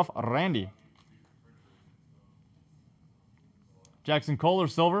 Sports Stuff Randy. Jackson Kohler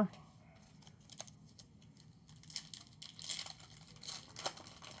silver.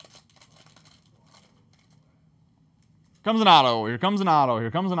 Comes an auto. Here comes an auto.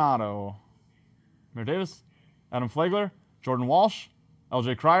 Here comes an auto. Mayor Davis. Adam Flagler. Jordan Walsh.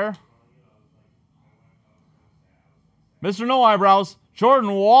 LJ Cryer. Mr. No Eyebrows.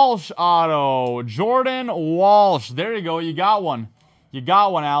 Jordan Walsh auto. Jordan Walsh. There you go. You got one. You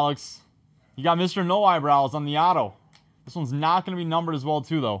got one, Alex. You got Mr. No Eyebrows on the auto. This one's not going to be numbered as well,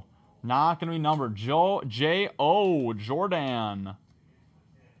 too, though. Not going to be numbered. J.O. Jordan.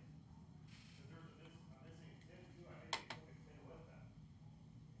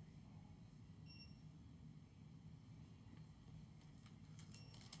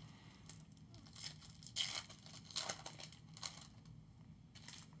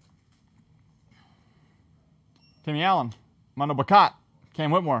 Timmy Allen, Mondo Bacat, Cam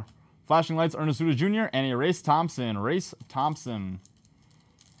Whitmore, Flashing Lights, Ernest Uda Jr., and a Race Thompson. Race Thompson.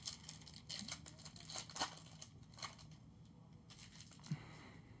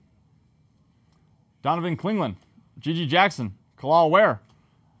 Donovan Klingland, Gigi Jackson, Kalal Ware,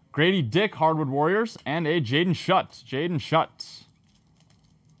 Grady Dick, Hardwood Warriors, and a Jaden Shutt. Jaden Shutt.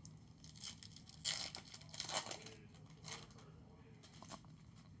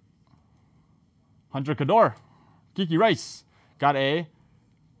 Hunter Kador. Kiki Rice. Got a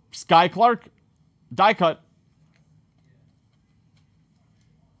Sky Clark die cut.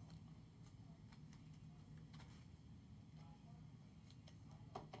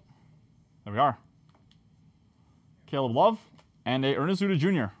 There we are. Caleb Love and a Ernest Uda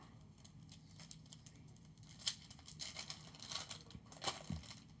Jr.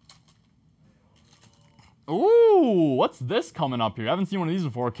 Ooh, what's this coming up here? I haven't seen one of these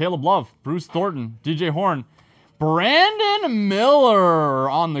before. Caleb Love, Bruce Thornton, DJ Horn, Brandon Miller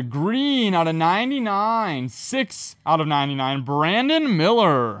on the green out of 99. 6 out of 99. Brandon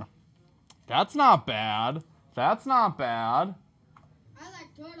Miller. That's not bad. That's not bad. I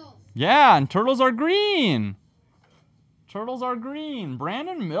like turtles. Yeah, and turtles are green. Turtles are green.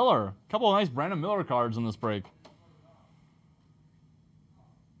 Brandon Miller. A couple of nice Brandon Miller cards in this break.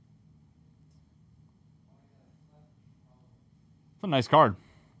 It's a nice card.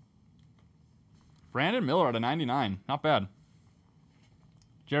 Brandon Miller out of 99. Not bad.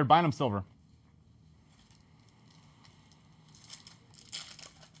 Jared Bynum silver.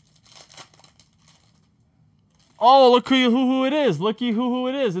 Oh, look who it is. Looky who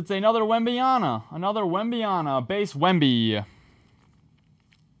it is. It's another Wembyana. Another Wembyana. Base Wemby.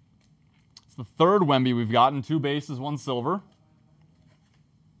 It's the third Wemby we've gotten. 2 bases, 1 silver.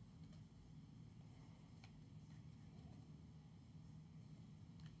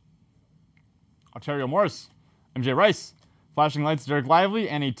 Ontario Morris. MJ Rice. Flashing Lights, Derek Lively.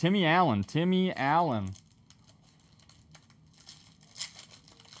 And a Timmy Allen. Timmy Allen.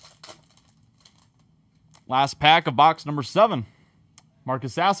 Last pack of box number 7.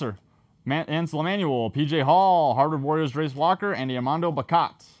 Marcus Sasser, Ansel Emmanuel, PJ Hall, Harvard Warriors Drace Walker, and Armando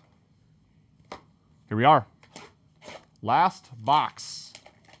Bacot. Here we are. Last box.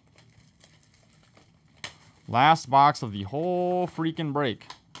 Last box of the whole freaking break.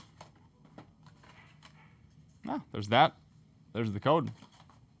 Ah, there's that. There's the code.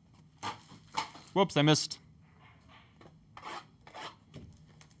 Whoops, I missed.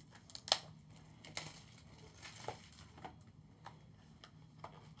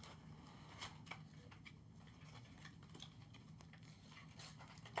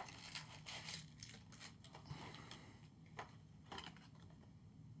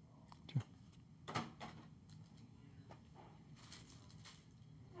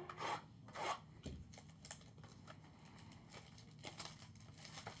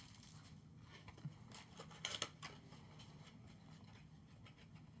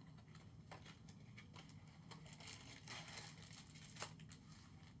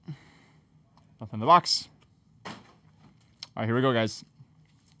 Nothing in the box. All right, here we go, guys.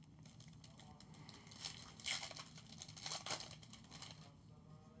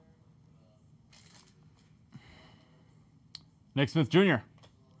 Nick Smith Jr.,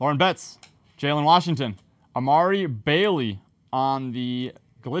 Lauren Betts, Jalen Washington, Amari Bailey on the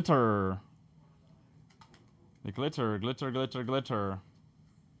glitter. The glitter, glitter, glitter, glitter.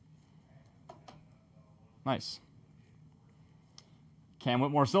 Nice. Cam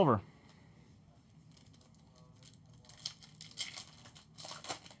Whitmore silver.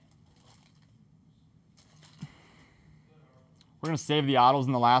 We're going to save the autos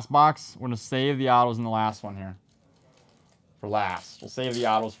in the last box. We're going to save the autos in the last one here. For last. We'll save the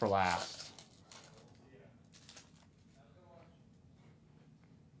autos for last.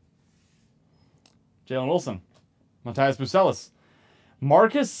 Jalen Wilson. Matthias Bucelis.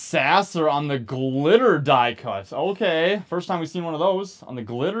 Marcus Sasser on the glitter die cut. Okay. First time we've seen one of those. On the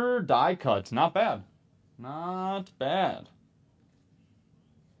glitter die cut. Not bad. Not bad.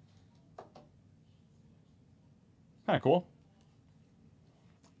 Kind of cool.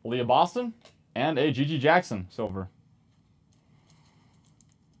 Leah Boston and a Gigi Jackson silver.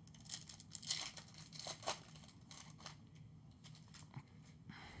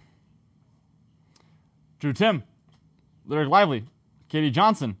 Drew Tim, Lyric Lively, Katie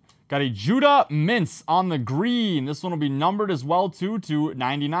Johnson. Got a Judah Mintz on the green. This one will be numbered as well, too, to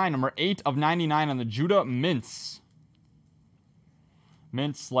 99. Number 8 of 99 on the Judah Mintz.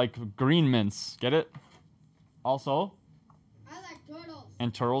 Mints like green mints. Get it? Also, I like turtles.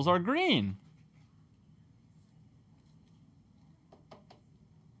 and turtles are green.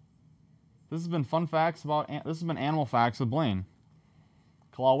 This has been fun facts about. This has been animal facts with Blaine.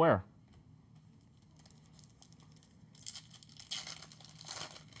 Claw Ware.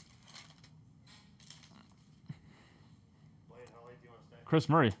 Blaine, how late do you want to stay? Chris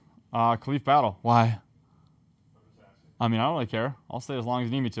Murray. Khalif Battle. Why? I'm just asking. I mean, I don't really care. I'll stay as long as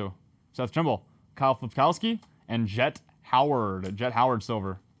you need me to. Seth Trimble. Kyle Flipkowski. And Jet Howard. Jet Howard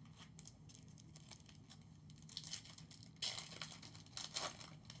silver.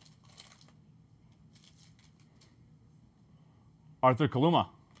 Arthur Kaluma.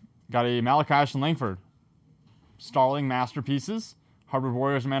 Got a Malachi and Langford. Starling Masterpieces. Harvard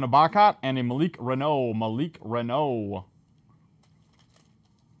Warriors Amanda Bacot. And a Malik Renault. Malik Renault.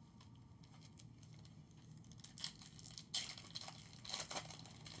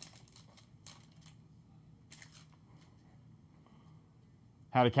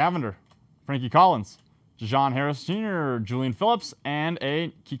 Hattie Cavender. Frankie Collins. John Harris Jr. Julian Phillips. And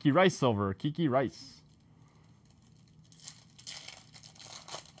a Kiki Rice silver. Kiki Rice.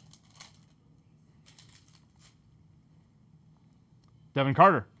 Devin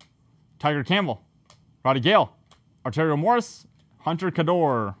Carter, Tiger Campbell, Roddy Gale, Arterio Morris, Hunter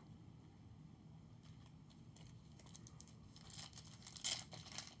Cador.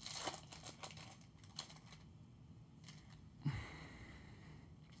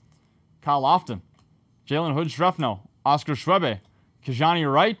 Kyle Lofton, Jalen Hood-Strefno, Oscar Schwebe,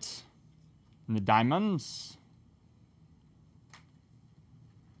 Kijani Wright, and the Diamonds.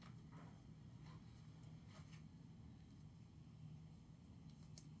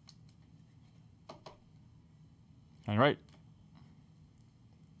 And right.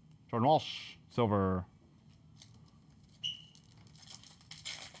 Jordan Walsh, silver.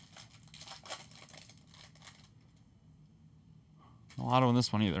 No auto in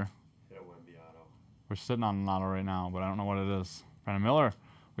this one either. Hit a Wemby auto. We're sitting on an auto right now, but I don't know what it is. Brandon Miller.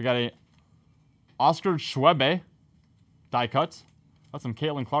 We got a Oscar Schwebe die cut. Got some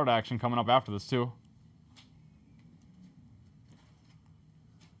Caitlin Clark action coming up after this too.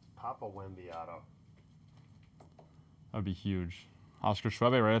 Pop a Wemby auto. That would be huge. Oscar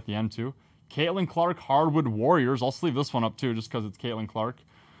Schwebe right at the end too. Caitlin Clark Hardwood Warriors. I'll sleeve this one up too just because it's Caitlin Clark.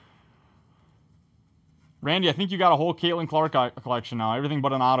 Randy, I think you got a whole Caitlin Clark collection now. Everything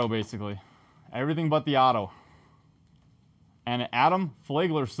but an auto, basically. Everything but the auto. And Adam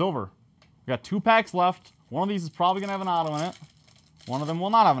Flagler silver. We got 2 packs left. One of these is probably going to have an auto in it. One of them will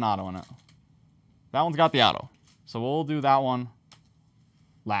not have an auto in it. That one's got the auto. So we'll do that one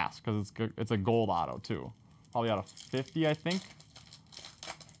last because it's a gold auto too. Probably out of 50, I think.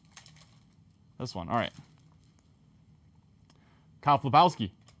 This one. All right. Kyle Flipowski.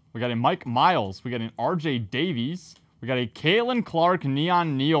 We got a Mike Miles. We got an RJ Davies. We got a Caitlin Clark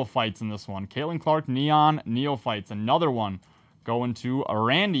Neon Neophytes in this one. Caitlin Clark Neon Neophytes. Another one going to a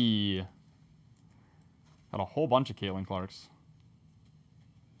Randy. Got a whole bunch of Caitlin Clarks.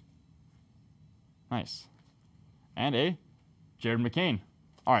 Nice. And a Jared McCain.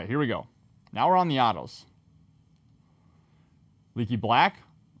 All right, here we go. Now we're on the autos. Leaky Black.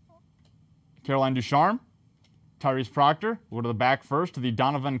 Caroline Ducharme. Tyrese Proctor. We'll go to the back first to the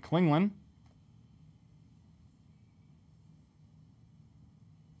Donovan Klinglin.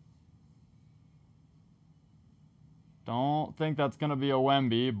 Don't think that's going to be a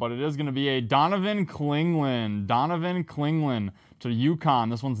Wemby, but it is going to be a Donovan Klinglin. Donovan Klinglin to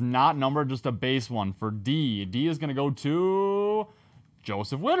UConn. This one's not numbered, just a base one for D. D is going to go to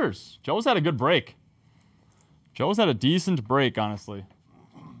Joseph Witters. Joe's had a good break. Joe's had a decent break, honestly.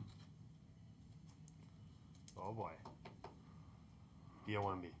 Oh boy. Be a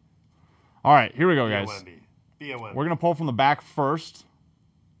Wemby. All right, here we go, Be a guys. Wemby. Be a Wemby. We're going to pull from the back first.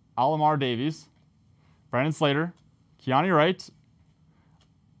 Alamar Davies. Brandon Slater. Keanu Wright.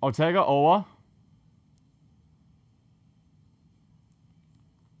 Otega Owa.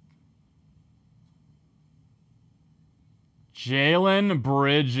 Jalen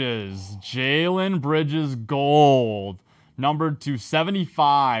Bridges. Jalen Bridges gold. Numbered to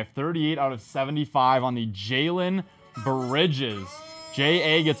 75. 38 out of 75 on the Jalen Bridges.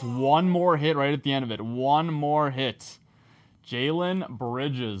 J.A. gets one more hit right at the end of it. One more hit. Jalen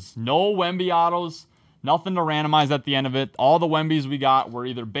Bridges. No Wemby autos. Nothing to randomize at the end of it. All the Wembys we got were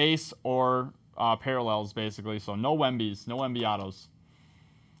either base or parallels, basically. So no Wembys. No Wemby autos.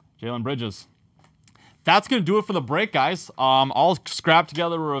 Jalen Bridges. That's going to do it for the break, guys. I'll scrap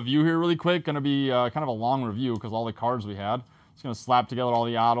together a review here really quick. Going to be kind of a long review because all the cards we had. Just going to slap together all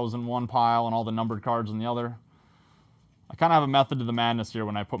the autos in one pile and all the numbered cards in the other. I kind of have a method to the madness here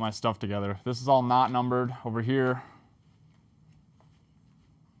when I put my stuff together. This is all not numbered over here.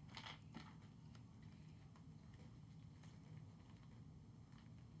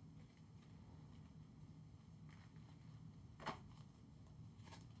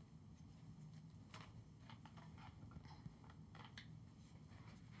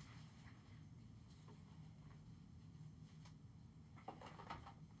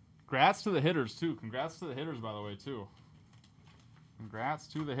 Congrats to the hitters, too. Congrats to the hitters, by the way, too. Congrats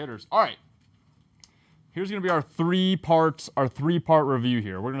to the hitters. All right. Here's going to be our three-part review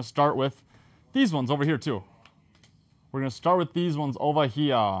here. We're going to start with these ones over here, too. We're going to start with these ones over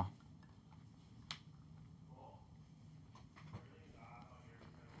here.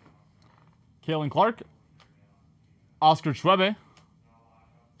 Caitlin Clark. Oscar Schwebe.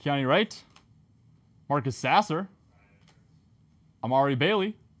 Keanu Wright. Marcus Sasser. Amari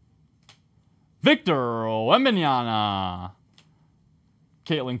Bailey. Victor Wembanyama.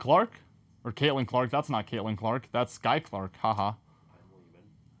 Caitlin Clark. Or Caitlin Clark. That's not Caitlin Clark. That's Sky Clark. Haha. I'm leaving.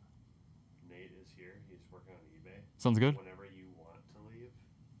 Nate is here. He's working on eBay. Sounds good. Whenever you want to leave,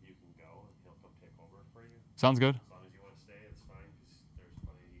 you can go and he'll come take over for you. Sounds good. As long as you want to stay, it's fine because there's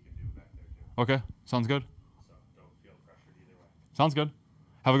plenty you can do back there too. Okay. Sounds good. So don't feel pressured either way. Sounds good.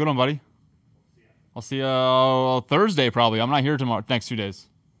 Have a good one, buddy. I'll see you Thursday probably. I'm not here tomorrow. Next 2 days.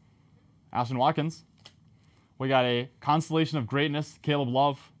 Ashton Watkins. We got a Constellation of Greatness. Caleb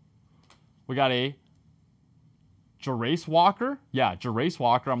Love. We got a Jerace Walker. Yeah, Jerace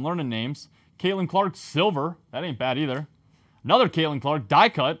Walker. I'm learning names. Caitlin Clark Silver. That ain't bad either. Another Caitlin Clark die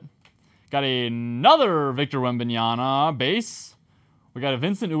cut. Got another Victor Wembanyama base. We got a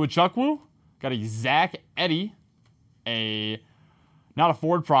Vincent Uwachukwu. Got a Zach Eddy. Not a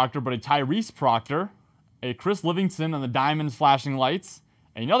Ford Proctor, but a Tyrese Proctor. a Chris Livingston on the diamonds flashing lights,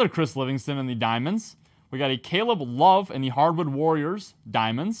 another Chris Livingston in the diamonds. We got a Caleb Love in the Hardwood Warriors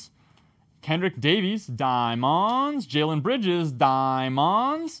diamonds. Kendrick Davies, diamonds. Jalen Bridges,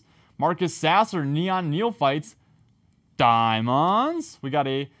 diamonds. Marcus Sasser, Neon Neophytes, diamonds. We got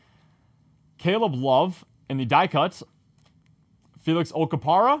a Caleb Love in the die cuts. Felix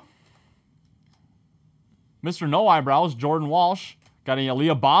Okapara. Mr. No Eyebrows, Jordan Walsh. Got a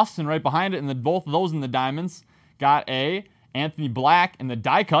Aaliyah Boston right behind it, and then both of those in the diamonds. Got a Anthony Black in the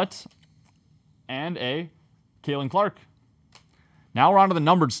die cut. And a Kalen Clark. Now we're on to the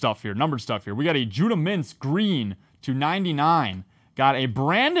numbered stuff here. We got a Judah Mintz green /99. Got a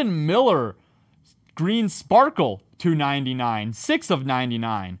Brandon Miller green sparkle /99.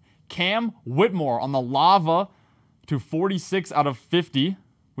 6/99. Cam Whitmore on the lava /46 out of 50.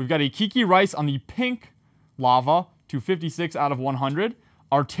 We've got a Kiki Rice on the pink lava /56 out of 100.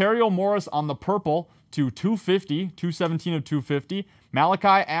 Arterio Morris on the purple /250. 217 of 250. Malachi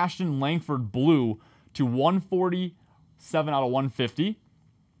Ashton Langford blue /147 out of 150.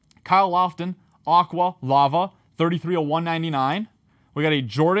 Kyle Lofton aqua lava 33 of 199. We got a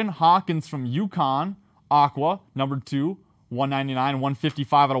Jordan Hawkins from UConn aqua number 2 199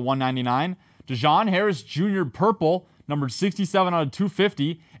 155 out of 199. Dejon Harris Jr. purple number 67 out of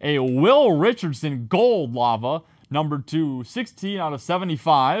 250. A Will Richardson gold lava number 216 out of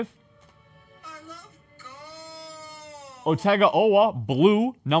 75. Otega Owa,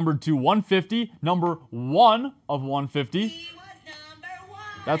 blue, number 2, 150, number 1 of 150. He was number 1.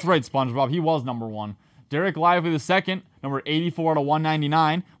 That's right, SpongeBob. He was number 1. Derek Lively II, number 84 out of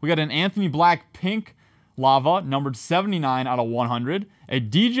 199. We got an Anthony Black pink lava, numbered 79 out of 100. A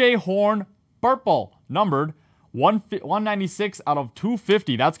DJ Horn purple, numbered 196 out of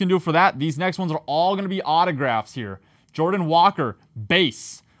 250. That's going to do it for that. These next ones are all going to be autographs here. Jordan Walker,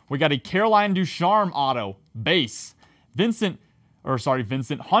 base. We got a Caroline Ducharme auto, base. Vincent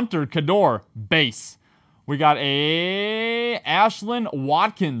Hunter Cador, base. We got a Ashlyn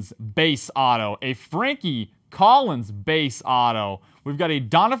Watkins base auto. A Frankie Collins base auto. We've got a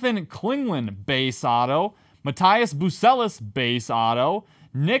Donovan Klingland base auto. Matthias Bucelis base auto.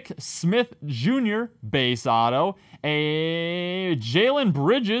 Nick Smith Jr. base auto. A Jalen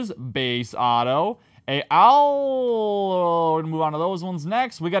Bridges base auto. We're going to move on to those ones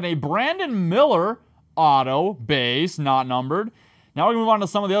next. We got a Brandon Miller auto base, not numbered. Now we're going to move on to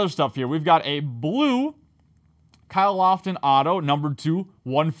some of the other stuff here. We've got a blue Kyle Lofton auto, number 2,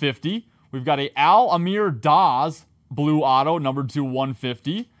 150. We've got a Al Amir Dawes blue auto, number 2,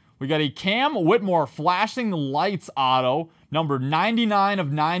 150. We got a Cam Whitmore flashing lights auto, number 99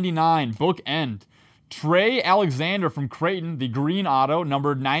 of 99, bookend. Trey Alexander from Creighton, the green auto,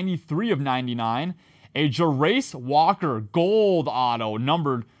 numbered 93 of 99. A Jarace Walker gold auto,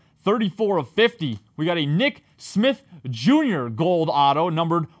 numbered 34 of 50. We got a Nick Smith Jr. gold auto,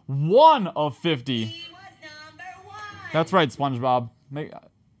 numbered 1 of 50. He was number 1. That's right, SpongeBob.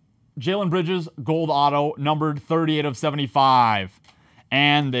 Jalen Bridges gold auto, numbered 38 of 75.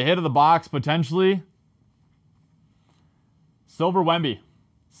 And the hit of the box, potentially, Silver Wemby.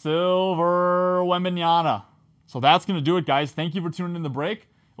 Silver Wembanyama. So that's going to do it, guys. Thank you for tuning in the break.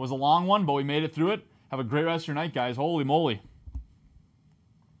 It was a long one, but we made it through it. Have a great rest of your night, guys. Holy moly.